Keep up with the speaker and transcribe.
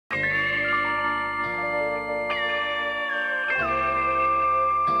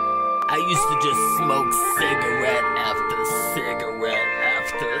used to just smoke cigarette after cigarette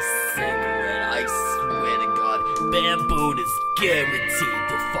after cigarette. I swear to God, Bamboon is guaranteed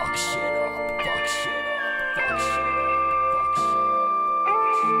to fuck shit up, fuck shit up, fuck shit up, fuck shit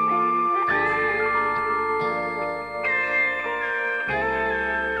up.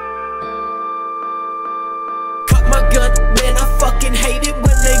 Cock my gun, man, I fucking hate it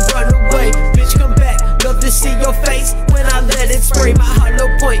when they run away. Bitch, come back, love to see your face when I let it spray. My hollow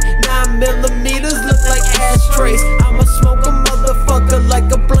point, 9mm look like ashtrays. I'ma smoke a motherfucker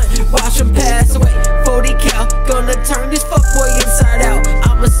like a blunt, watch him pass away. 40 cal, gonna turn this fuckboy inside out.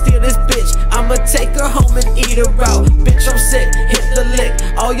 I'ma steal this bitch, I'ma take her home and eat her out. Bitch, I'm sick, hit the lick,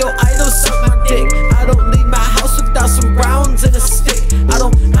 all your idols suck my dick. I don't leave my house without some rounds and a stick. I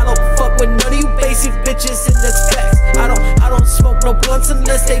don't fuck with none of you basic bitches, and that's facts. I don't smoke no blunts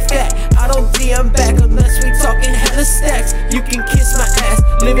unless they fat. I don't DM back unless we talking hella stacks. You can kiss my ass,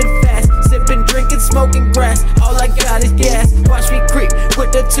 living fast, sipping, drinking, smoking grass. All I got is gas. Watch me creep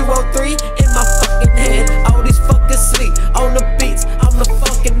with the 203 in my fucking hand. All these fuckers sleep on the beats. I'm the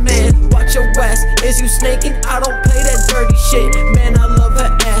fucking man. Watch your ass. Is you snaking? I don't play that dirty shit. Man, I love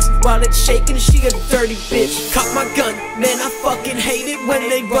her ass while it's shaking. She a dirty bitch. Cock my gun, man, I fucking hate it when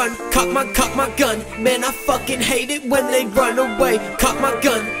they run. Cock my gun, man, I fucking hate it when they run away. Cock my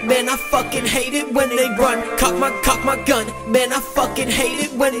gun, man, I fucking hate it when they run. Cock my gun, man, I fucking hate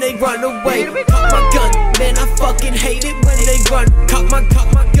it when they run away. Cock my gun, man, I fucking hate it when they run. Cock my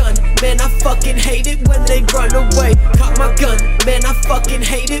gun, man, I fucking hate it when they run away. Cock my gun, man, I fucking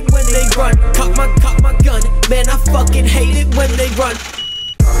hate it when they run. Cock my gun, man, I fucking hate it when they run.